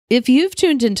If you've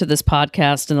tuned into this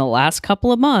podcast in the last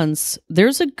couple of months,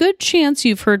 there's a good chance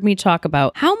you've heard me talk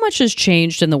about how much has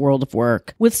changed in the world of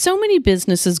work. With so many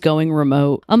businesses going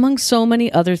remote, among so many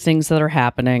other things that are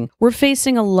happening, we're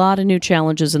facing a lot of new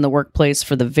challenges in the workplace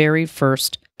for the very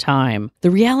first time.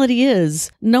 The reality is,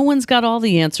 no one's got all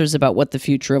the answers about what the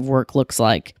future of work looks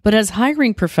like. But as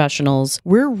hiring professionals,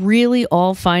 we're really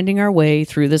all finding our way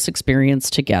through this experience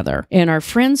together. And our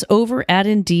friends over at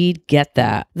Indeed get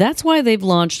that. That's why they've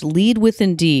launched Lead with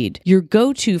Indeed, your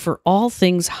go-to for all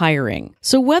things hiring.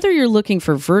 So whether you're looking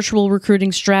for virtual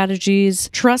recruiting strategies,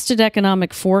 trusted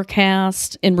economic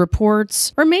forecasts and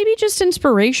reports, or maybe just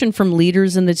inspiration from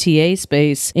leaders in the TA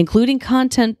space, including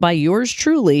content by yours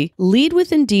truly, Lead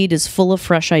with Indeed is full of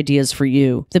fresh ideas for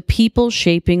you, the people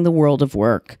shaping the world of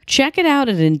work. Check it out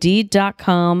at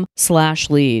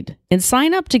Indeed.com/lead and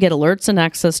sign up to get alerts and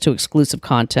access to exclusive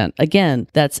content. Again,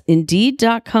 that's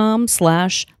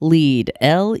Indeed.com/lead,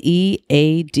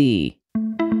 LEAD.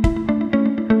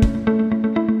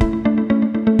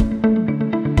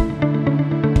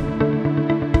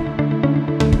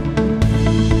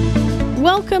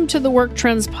 Welcome to the Work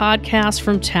Trends podcast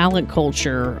from Talent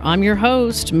Culture. I'm your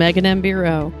host, Megan M.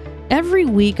 Biro. Every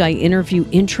week I interview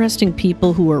interesting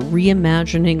people who are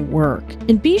reimagining work.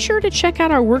 And be sure to check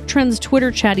out our Work Trends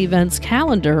Twitter chat events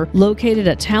calendar located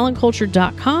at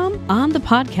talentculture.com on the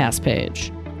podcast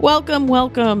page.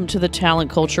 Welcome to the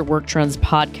Talent Culture Work Trends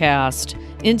podcast.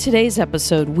 In today's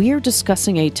episode, we are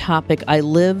discussing a topic I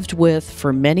lived with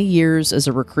for many years as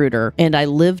a recruiter, and I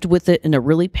lived with it in a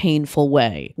really painful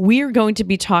way. We are going to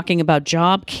be talking about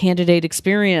job candidate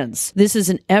experience. This is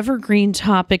an evergreen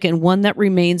topic and one that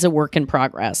remains a work in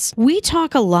progress. We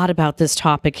talk a lot about this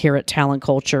topic here at Talent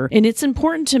Culture, and it's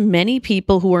important to many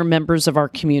people who are members of our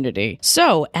community.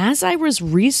 So, as I was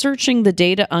researching the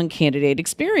data on candidate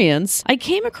experience, I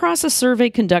came across a survey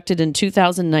conducted in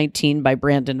 2019 by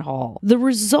Brandon Hall.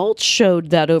 The results showed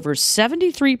that over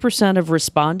 73% of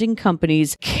responding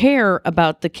companies care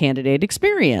about the candidate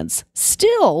experience.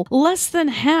 Still, less than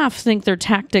half think their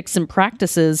tactics and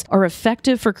practices are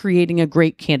effective for creating a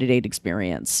great candidate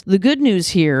experience. The good news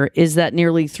here is that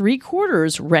nearly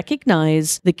 3/4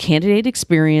 recognize the candidate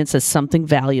experience as something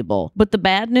valuable. But the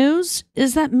bad news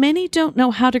is that many don't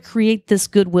know how to create this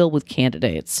goodwill with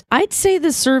candidates. I'd say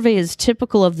this survey is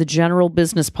typical of the general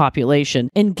business population,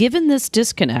 and given this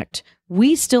disconnect,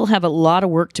 we still have a lot of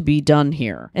work to be done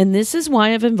here. And this is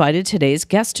why I've invited today's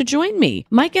guest to join me.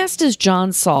 My guest is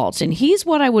John Salt, and he's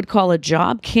what I would call a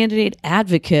job candidate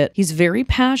advocate. He's very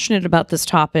passionate about this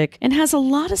topic and has a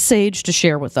lot of sage to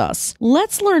share with us.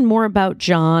 Let's learn more about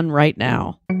John right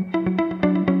now.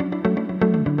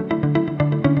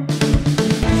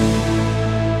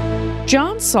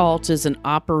 John Salt is an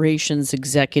operations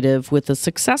executive with a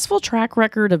successful track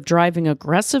record of driving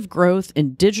aggressive growth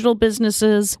in digital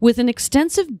businesses with an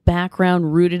extensive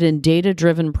background rooted in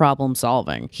data-driven problem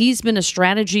solving. He's been a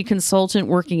strategy consultant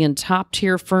working in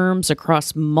top-tier firms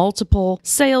across multiple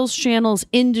sales channels,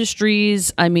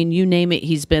 industries. I mean, you name it,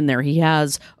 he's been there. He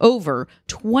has over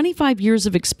 25 years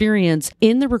of experience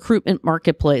in the recruitment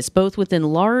marketplace, both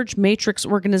within large matrix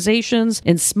organizations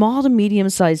and small to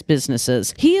medium-sized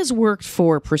businesses. He has worked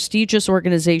for prestigious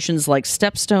organizations like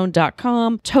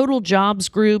Stepstone.com, Total Jobs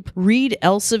Group, Reed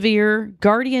Elsevier,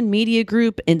 Guardian Media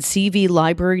Group, and CV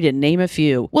Library, to name a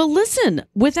few. Well, listen,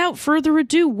 without further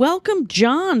ado, welcome,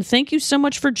 John. Thank you so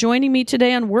much for joining me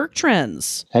today on Work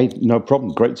Trends. Hey, no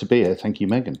problem. Great to be here. Thank you,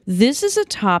 Megan. This is a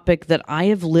topic that I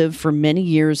have lived for many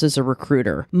years as a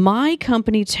recruiter. My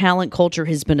company, Talent Culture,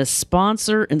 has been a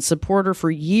sponsor and supporter for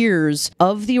years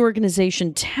of the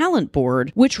organization Talent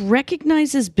Board, which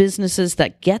recognizes businesses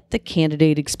that get the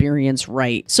candidate experience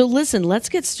right. So listen, let's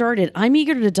get started. I'm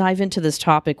eager to dive into this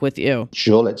topic with you.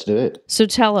 Sure, let's do it. So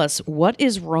tell us, what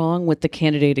is wrong with the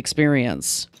candidate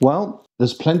experience? Well,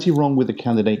 there's plenty wrong with the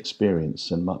candidate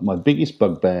experience. And my biggest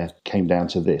bugbear came down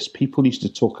to this. People used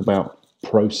to talk about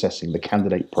processing, the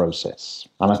candidate process.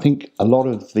 And I think a lot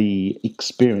of the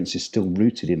experience is still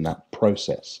rooted in that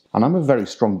process. And I'm a very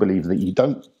strong believer that you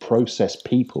don't process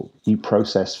people. You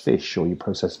process fish, or you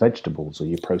process vegetables, or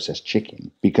you process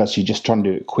chicken, because you're just trying to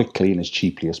do it quickly and as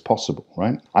cheaply as possible,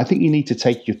 right? I think you need to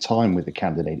take your time with the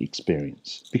candidate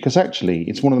experience, because actually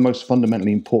it's one of the most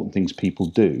fundamentally important things people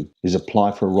do is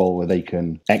apply for a role where they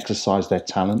can exercise their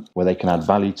talent, where they can add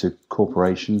value to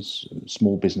corporations,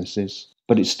 small businesses.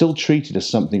 But it's still treated as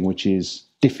something which is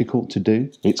difficult to do.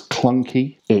 It's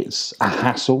clunky. It's a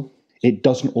hassle. It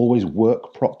doesn't always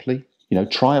work properly.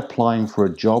 Try applying for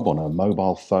a job on a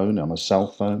mobile phone, on a cell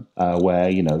phone,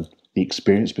 where, the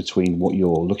experience between what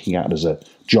you're looking at as a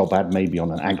job ad maybe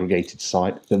on an aggregated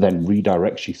site that then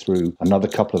redirects you through another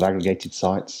couple of aggregated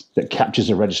sites, that captures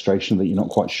a registration that you're not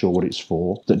quite sure what it's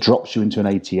for, that drops you into an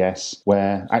ATS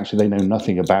where actually they know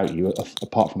nothing about you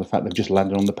apart from the fact they've just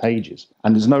landed on the pages.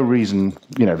 And there's no reason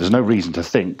to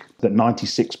think that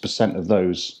 96% of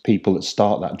those people that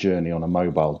start that journey on a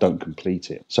mobile don't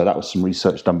complete it. So that was some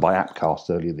research done by Appcast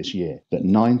earlier this year, that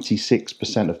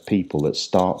 96% of people that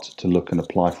start to look and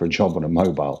apply for a job on a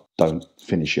mobile don't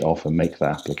finish it off and make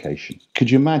that application. Could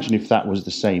you imagine if that was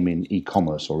the same in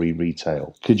e-commerce or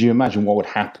e-retail? Could you imagine what would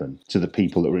happen to the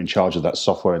people that were in charge of that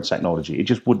software and technology? It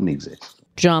just wouldn't exist.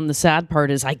 John, the sad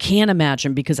part is I can't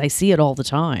imagine because I see it all the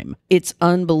time. It's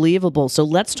unbelievable. So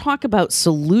let's talk about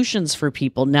solutions for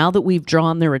people now that we've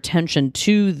drawn their attention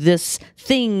to this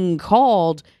thing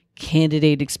called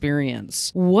candidate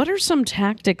experience. What are some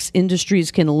tactics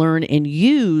industries can learn and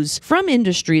use from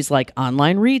industries like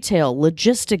online retail,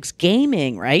 logistics,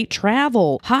 gaming, right?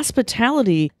 Travel,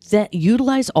 hospitality that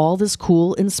utilize all this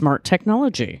cool and smart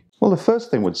technology? Well, the first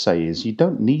thing I would say is you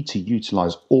don't need to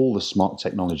utilize all the smart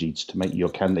technologies to make your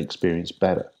candidate experience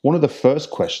better. One of the first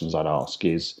questions I'd ask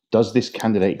is, does this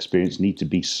candidate experience need to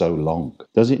be so long?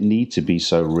 Does it need to be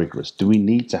so rigorous? Do we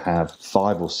need to have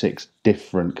 5 or 6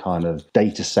 different kind of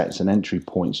data sets and entry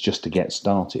points just to get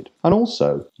started? And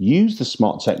also use the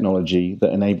smart technology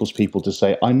that enables people to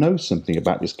say, I know something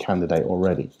about this candidate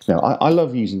already. Now, I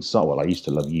love using sites. Well, I used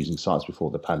to love using sites before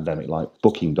the pandemic, like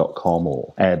booking.com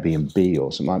or Airbnb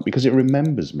or something like that, because it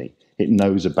remembers me. It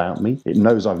knows about me. It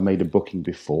knows I've made a booking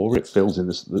before. It fills in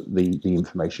the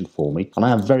information for me. And I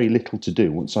have very little to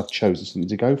do once I've chosen something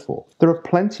to go for. There are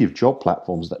plenty of job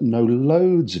platforms that know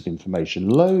loads of information,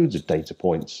 loads of data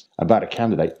points about a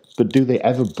candidate. But do they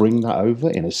ever bring that over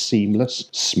in a seamless,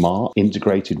 smart,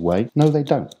 integrated way? No, they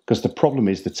don't. Because the problem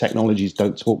is the technologies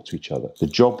don't talk to each other. The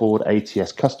job board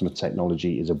ATS customer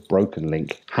technology is a broken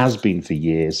link, has been for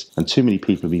years, and too many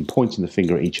people have been pointing the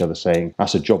finger at each other saying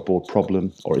that's a job board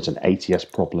problem, or it's an ATS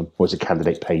problem, or it's a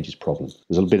candidate pages problem.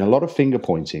 There's been a lot of finger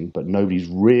pointing, but nobody's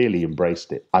really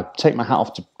embraced it. I take my hat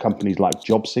off to companies like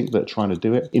JobSync that are trying to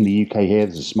do it. In the UK here,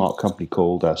 there's a smart company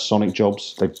called Sonic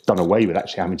Jobs. They've done away with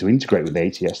actually having to integrate with the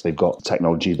ATS. They've got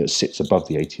technology that sits above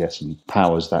the ATS and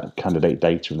powers that candidate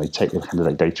data, and they take the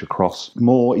candidate data across.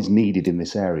 More is needed in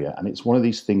this area, and it's one of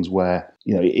these things where,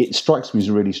 you know, it strikes me as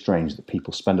really strange that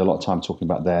people spend a lot of time talking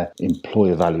about their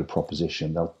employer value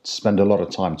proposition. They'll spend a lot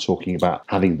of time talking about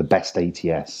having the best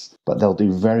ATS, but they'll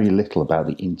do very little about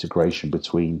the integration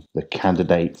between the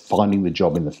candidate finding the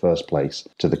job in the first place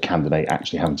to the candidate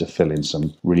actually having to fill in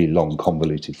some really long,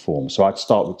 convoluted form. So I'd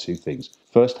start with 2 things.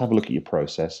 First, have a look at your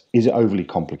process. Is it overly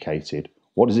complicated?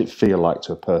 What does it feel like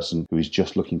to a person who is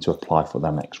just looking to apply for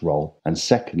their next role? And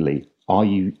secondly, are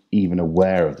you even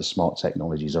aware of the smart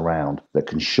technologies around that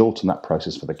can shorten that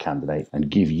process for the candidate and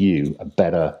give you a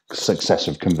better success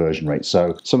of conversion rate?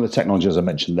 So some of the technologies I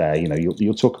mentioned there, you know,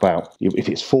 you'll talk about if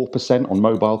it's 4% on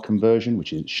mobile conversion,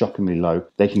 which is shockingly low,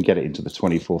 they can get it into the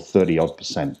 24, 30 odd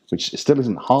percent, which still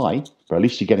isn't high, but at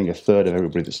least you're getting a third of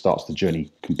everybody that starts the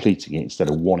journey completing it instead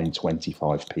of 1 in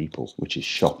 25 people, which is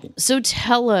shocking. So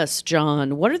tell us,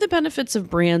 John, what are the benefits of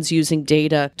brands using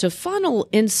data to funnel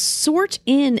and sort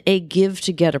in a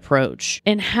give-to-get approach?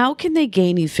 And how can they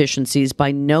gain efficiencies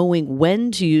by knowing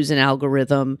when to use an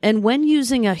algorithm and when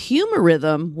using a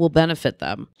humorism will benefit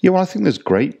them? Yeah, well, I think there's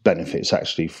great benefits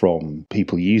actually from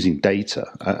people using data.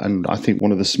 And I think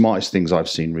one of the smartest things I've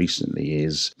seen recently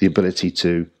is the ability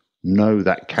to know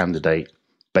that candidate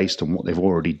based on what they've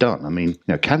already done. I mean, you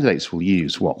know, candidates will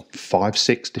use 5,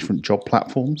 6 different job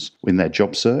platforms in their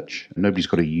job search. And nobody's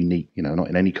got a unique, you know, not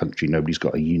in any country, nobody's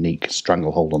got a unique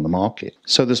stranglehold on the market.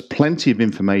 So there's plenty of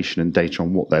information and data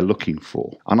on what they're looking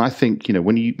for. And I think, you know,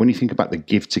 when you think about the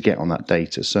give to get on that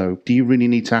data, so do you really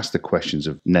need to ask the questions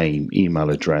of name,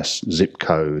 email address, zip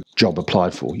code, job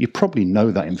applied for? You probably know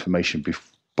that information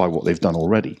by what they've done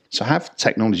already. So have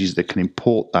technologies that can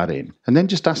import that in, and then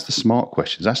just ask the smart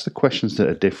questions, ask the questions that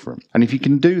are different. And if you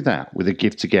can do that with a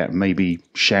give to get, maybe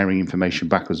sharing information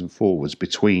backwards and forwards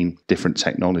between different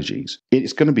technologies,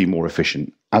 it's going to be more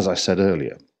efficient, as I said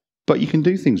earlier. But you can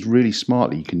do things really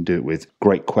smartly. You can do it with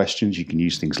great questions. You can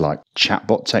use things like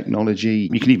chatbot technology.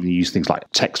 You can even use things like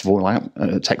text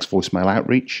voicemail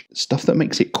outreach. Stuff that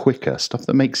makes it quicker, stuff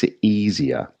that makes it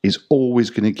easier is always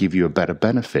going to give you a better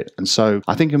benefit. And so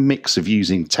I think a mix of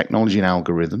using technology and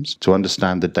algorithms to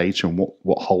understand the data and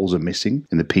what holes are missing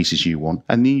in the pieces you want,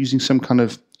 and then using some kind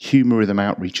of humorism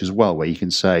outreach as well, where you can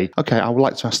say, okay, I would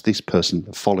like to ask this person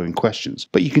the following questions.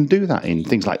 But you can do that in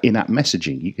things like in-app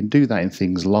messaging. You can do that in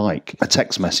things like a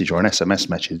text message or an SMS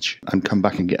message and come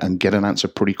back and get an answer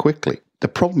pretty quickly. The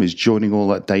problem is joining all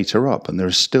that data up, and there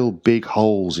are still big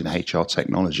holes in HR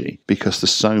technology because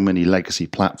there's so many legacy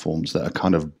platforms that are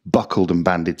kind of buckled and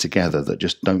banded together that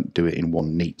just don't do it in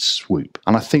one neat swoop.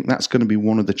 And I think that's going to be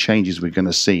one of the changes we're going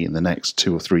to see in the next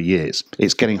 2 or 3 years.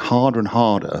 It's getting harder and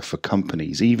harder for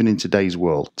companies, even in today's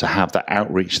world, to have that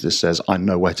outreach that says, I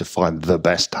know where to find the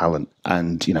best talent,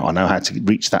 and I know how to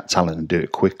reach that talent and do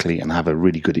it quickly and have a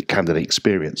really good candidate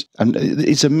experience. And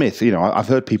it's a myth. I've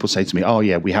heard people say to me, oh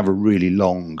yeah, we have a really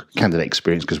long candidate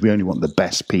experience because we only want the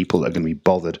best people that are going to be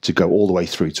bothered to go all the way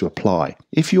through to apply.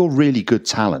 If you're really good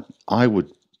talent, I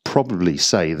would probably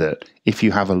say that if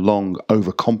you have a long,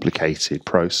 overcomplicated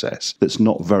process that's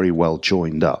not very well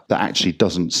joined up, that actually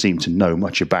doesn't seem to know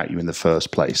much about you in the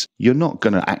first place, you're not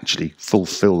going to actually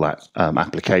fulfill that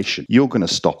application. You're going to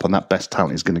stop, and that best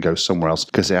talent is going to go somewhere else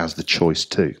because it has the choice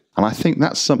too. And I think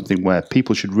that's something where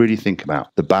people should really think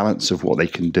about the balance of what they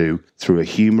can do through a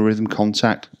humorism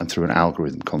contact and through an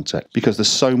algorithm contact, because there's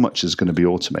so much that's going to be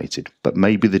automated. But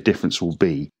maybe the difference will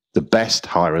be the best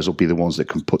hirers will be the ones that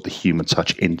can put the human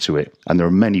touch into it. And there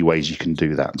are many ways you can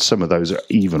do that. Some of those are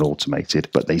even automated,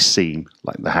 but they seem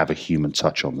like they have a human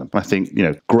touch on them. And I think,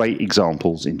 great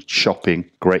examples in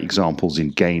shopping, great examples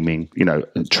in gaming,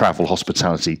 travel,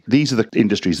 hospitality. These are the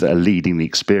industries that are leading the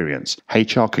experience.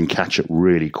 HR can catch up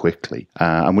really quickly.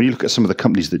 And when you look at some of the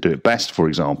companies that do it best, for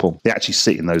example, they actually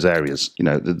sit in those areas.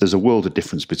 There's a world of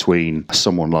difference between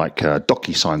someone like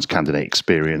DocuSign's candidate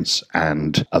experience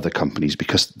and other companies,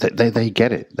 because they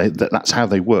get it. That's how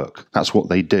they work. That's what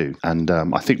they do. And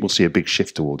I think we'll see a big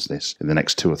shift towards this in the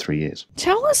next 2 or 3 years.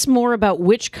 Tell us more about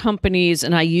which companies,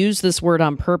 and I use this word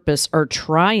on purpose, are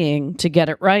trying to get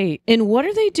it right. And what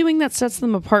are they doing that sets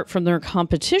them apart from their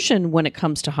competition when it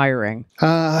comes to hiring?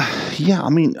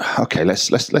 Okay,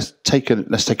 let's take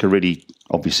a really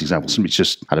obvious example. Somebody's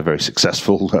just had a very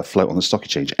successful float on the stock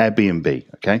exchange, Airbnb.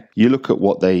 Okay, you look at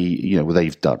what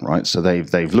they've done, right? So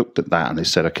they've looked at that and they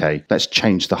said, okay, let's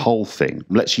change the whole thing.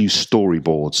 Let's use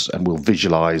storyboards and we'll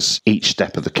visualize each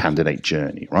step of the candidate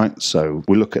journey, right? So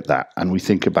we look at that and we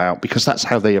think about, because that's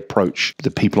how they approach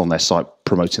the people on their site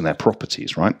promoting their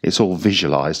properties, right? It's all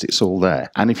visualized, it's all there.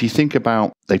 And if you think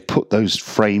about, they put those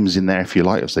frames in there, if you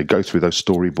like, as they go through those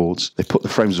storyboards, they put the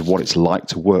frames of what it's like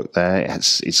to work there.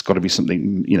 It's got to be something,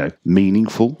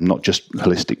 meaningful, not just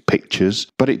holistic pictures,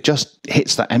 but it just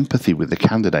hits that empathy with the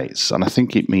candidates. And I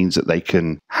think it means that they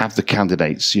can have the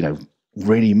candidates,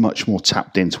 really much more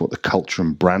tapped into what the culture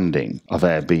and branding of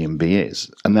Airbnb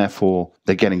is. And therefore,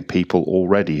 they're getting people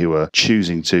already who are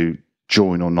choosing to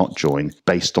join or not join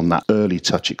based on that early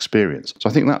touch experience. So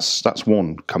I think that's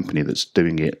one company that's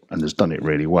doing it and has done it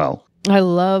really well. I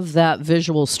love that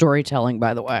visual storytelling,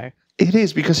 by the way. It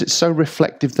is, because it's so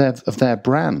reflective of their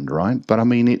brand, right? But I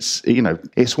mean, it's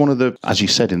one of the, as you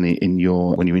said when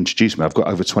you introduced me, I've got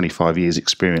over 25 years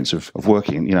experience of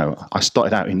working. I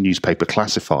started out in newspaper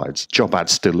classifieds. Job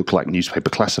ads still look like newspaper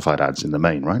classified ads in the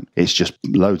main, right? It's just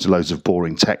loads and loads of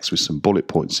boring text with some bullet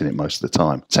points in it most of the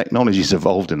time. Technology's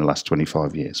evolved in the last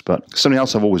 25 years. But something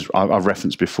else I've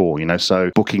referenced before, so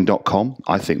Booking.com,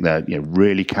 I think they're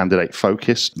really candidate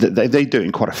focused. They do it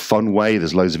in quite a fun way.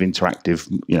 There's loads of interactive,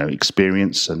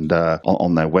 experience, and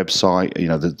on their website,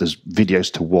 there's videos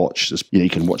to watch. You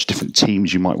can watch different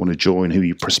teams you might want to join, who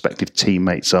your prospective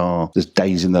teammates are. There's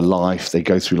days in the life. They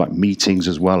go through like meetings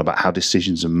as well about how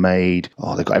decisions are made.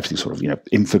 Oh, they've got everything sort of,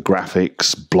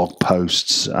 infographics, blog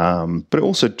posts, but it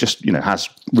also just, has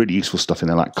really useful stuff in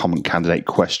there, like common candidate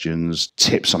questions,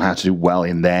 tips on how to do well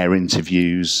in their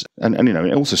interviews. And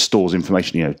it also stores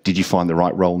information, did you find the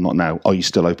right role? Not now. Are you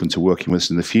still open to working with us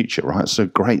in the future? Right. So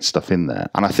great stuff in there.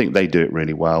 And I think they do it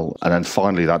really well. And then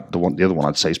finally, the other one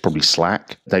I'd say is probably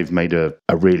Slack. They've made a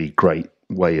really great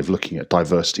way of looking at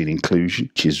diversity and inclusion,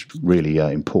 which is really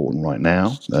important right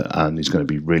now, and is going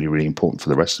to be really, really important for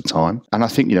the rest of the time. And I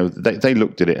think, they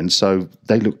looked at it, and so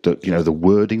they looked at, the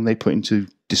wording they put into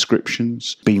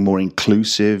descriptions, being more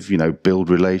inclusive, build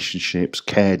relationships,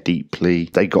 care deeply.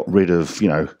 They got rid of,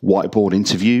 whiteboard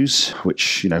interviews,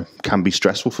 which, can be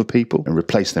stressful for people, and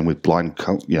replace them with blind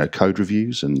code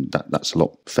reviews. And that's a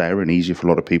lot fairer and easier for a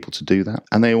lot of people to do that.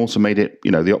 And they also made it,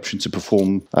 the option to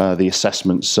perform the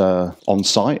assessments on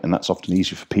site. And that's often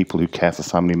easier for people who care for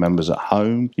family members at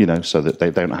home, so that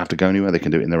they don't have to go anywhere. They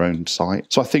can do it in their own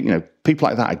site. So I think, people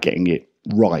like that are getting it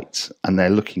right, and they're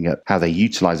looking at how they're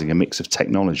utilizing a mix of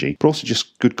technology, but also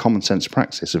just good common sense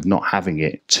practice of not having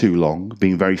it too long,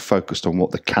 being very focused on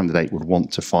what the candidate would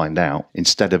want to find out,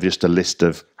 instead of just a list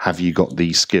of, have you got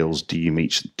these skills? Do you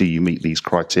meet these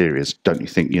criteria? Don't you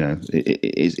think,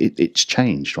 it's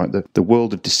changed, right? The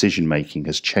world of decision making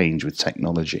has changed with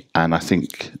technology. And I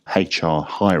think HR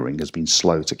hiring has been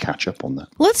slow to catch up on that.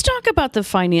 Let's talk about the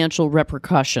financial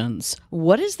repercussions.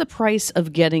 What is the price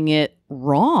of getting it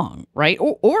wrong, right?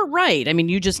 Or right. I mean,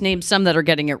 you just named some that are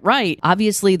getting it right.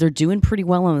 Obviously, they're doing pretty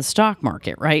well on the stock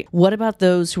market, right? What about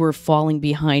those who are falling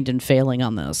behind and failing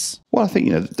on this? Well, I think,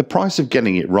 the price of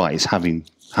getting it right is having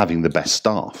the best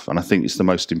staff. And I think it's the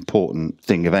most important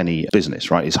thing of any business,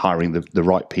 right, is hiring the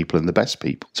right people and the best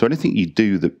people. So anything you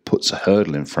do that puts a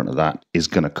hurdle in front of that is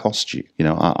going to cost you.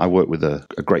 I worked with a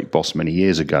great boss many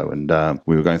years ago, and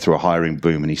we were going through a hiring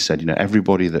boom, and he said,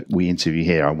 everybody that we interview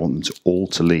here, I want them all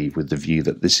to leave with the view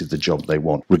that this is the job they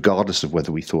want, regardless of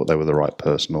whether we thought they were the right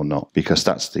person or not, because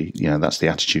that's the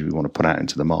attitude we want to put out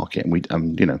into the market.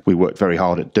 And we worked very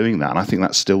hard at doing that. And I think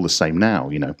that's still the same now.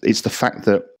 It's the fact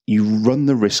that you run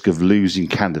the risk of losing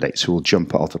candidates who will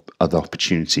jump at other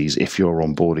opportunities if your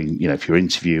onboarding, if your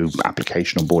interview,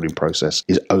 application, onboarding process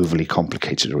is overly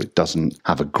complicated or it doesn't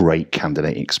have a great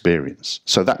candidate experience.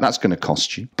 So that's going to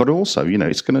cost you. But also,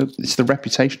 it's the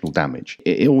reputational damage.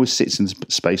 It always sits in the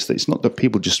space that it's not that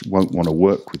people just won't want to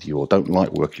work with you or don't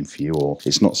like working for you, or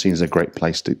it's not seen as a great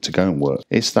place to go and work.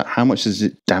 It's that how much does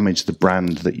it damage the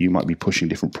brand that you might be pushing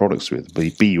different products with?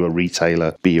 Be you a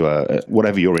retailer, be you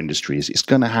whatever your industry is, it's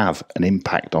going to have an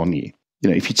impact on you.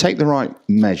 If you take the right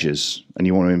measures and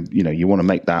you want to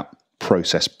make that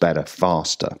process better,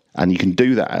 faster, and you can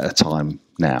do that at a time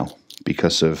now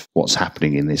because of what's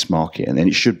happening in this market, and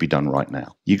it should be done right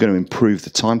now. You're going to improve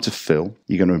the time to fill,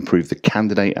 you're going to improve the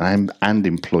candidate and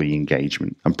employee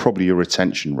engagement, and probably your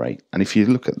retention rate. And if you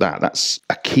look at that, that's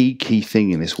a key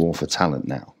thing in this war for talent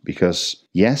now. Because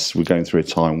yes, we're going through a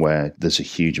time where there's a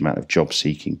huge amount of job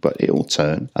seeking, but it will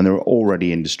turn. And there are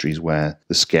already industries where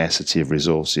the scarcity of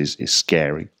resources is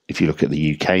scary. If you look at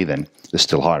the UK, then there's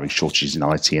still hiring shortages in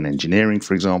IT and engineering,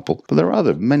 for example. But there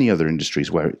are many other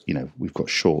industries where we've got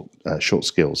short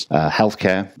skills.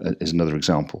 Healthcare is another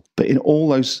example. But in all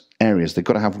those areas, they've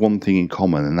got to have one thing in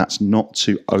common, and that's not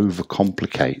to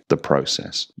overcomplicate the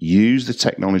process. Use the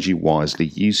technology wisely,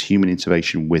 use human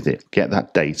intervention with it, get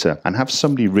that data, and have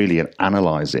somebody really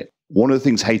analyze it. One of the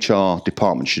things HR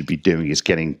departments should be doing is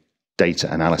getting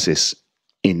data analysis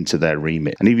into their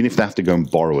remit. And even if they have to go and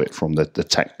borrow it from the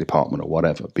tech department or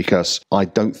whatever, because I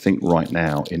don't think right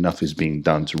now enough is being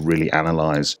done to really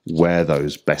analyze where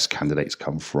those best candidates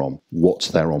come from, what's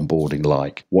their onboarding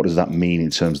like, what does that mean in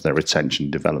terms of their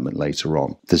retention development later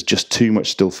on. There's just too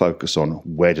much still focus on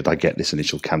where did I get this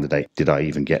initial candidate? Did I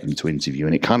even get them to interview?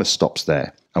 And it kind of stops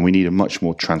there. And we need a much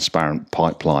more transparent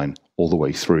pipeline all the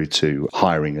way through to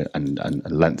hiring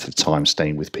and length of time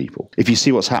staying with people. If you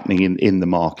see what's happening in the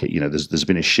market, there's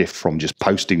been a shift from just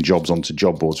posting jobs onto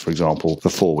job boards, for example, for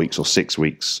 4 weeks or 6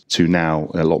 weeks, to now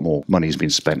a lot more money has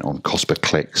been spent on cost per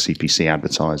click, CPC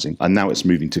advertising, and now it's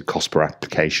moving to cost per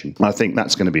application. I think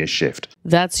that's going to be a shift.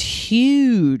 That's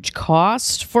huge.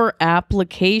 Cost for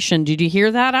application. Did you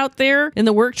hear that out there in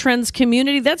the Work Trends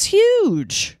community? That's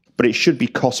huge. But it should be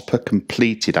cost per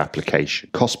completed application,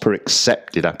 cost per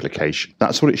accepted application.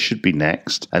 That's what it should be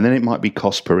next. And then it might be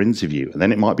cost per interview. And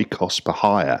then it might be cost per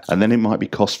hire. And then it might be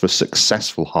cost for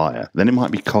successful hire. Then it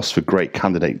might be cost for great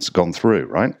candidates gone through,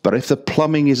 right? But if the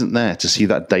plumbing isn't there to see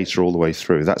that data all the way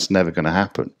through, that's never going to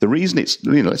happen. The reason it's,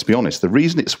 let's be honest, the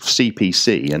reason it's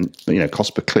CPC and,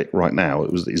 cost per click right now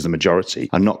is the majority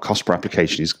and not cost per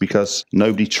application is because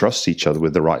nobody trusts each other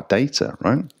with the right data,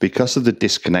 right? Because of the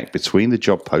disconnect between the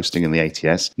job post and the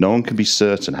ATS, no one can be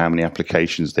certain how many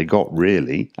applications they got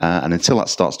really, and until that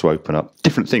starts to open up,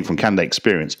 different thing from candidate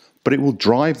experience, but it will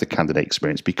drive the candidate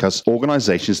experience because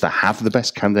organizations that have the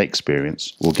best candidate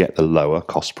experience will get the lower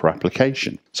cost per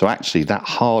application. So actually that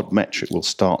hard metric will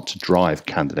start to drive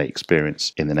candidate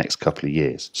experience in the next couple of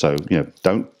years. So,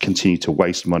 don't continue to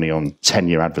waste money on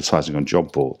 10-year advertising on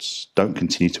job boards. Don't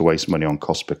continue to waste money on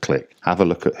cost per click. Have a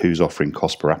look at who's offering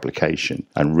cost per application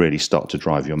and really start to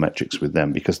drive your metrics with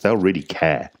them because they'll really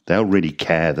care. They'll really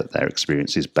care that their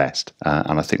experience is best.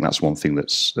 And I think that's one thing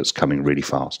that's coming really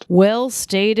fast. Well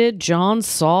stated, John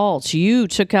Salt. You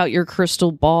took out your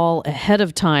crystal ball ahead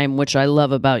of time, which I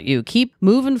love about you. Keep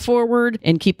moving forward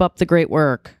and keep up the great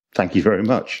work. Thank you very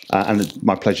much. And it's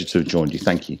my pleasure to have joined you.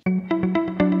 Thank you.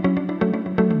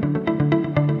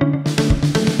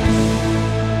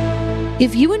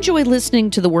 If you enjoy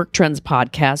listening to the Work Trends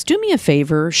podcast, do me a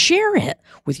favor, share it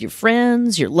with your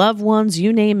friends, your loved ones,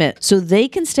 you name it, so they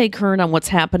can stay current on what's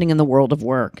happening in the world of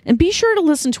work. And be sure to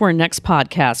listen to our next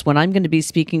podcast when I'm going to be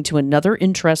speaking to another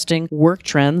interesting Work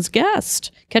Trends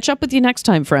guest. Catch up with you next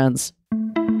time, friends.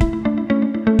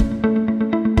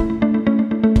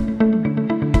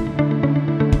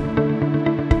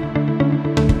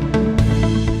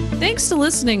 Thanks to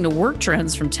listening to Work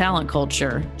Trends from Talent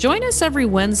Culture. Join us every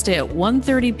Wednesday at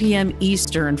 1:30 p.m.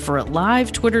 Eastern for a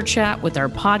live Twitter chat with our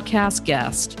podcast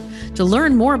guest. To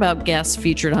learn more about guests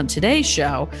featured on today's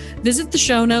show, visit the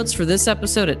show notes for this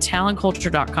episode at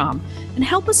talentculture.com and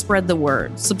help us spread the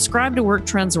word. Subscribe to Work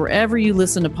Trends wherever you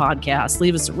listen to podcasts.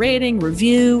 Leave us a rating,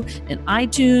 review in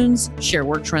iTunes. Share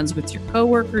Work Trends with your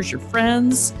coworkers, your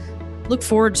friends. Look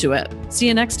forward to it. See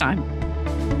you next time.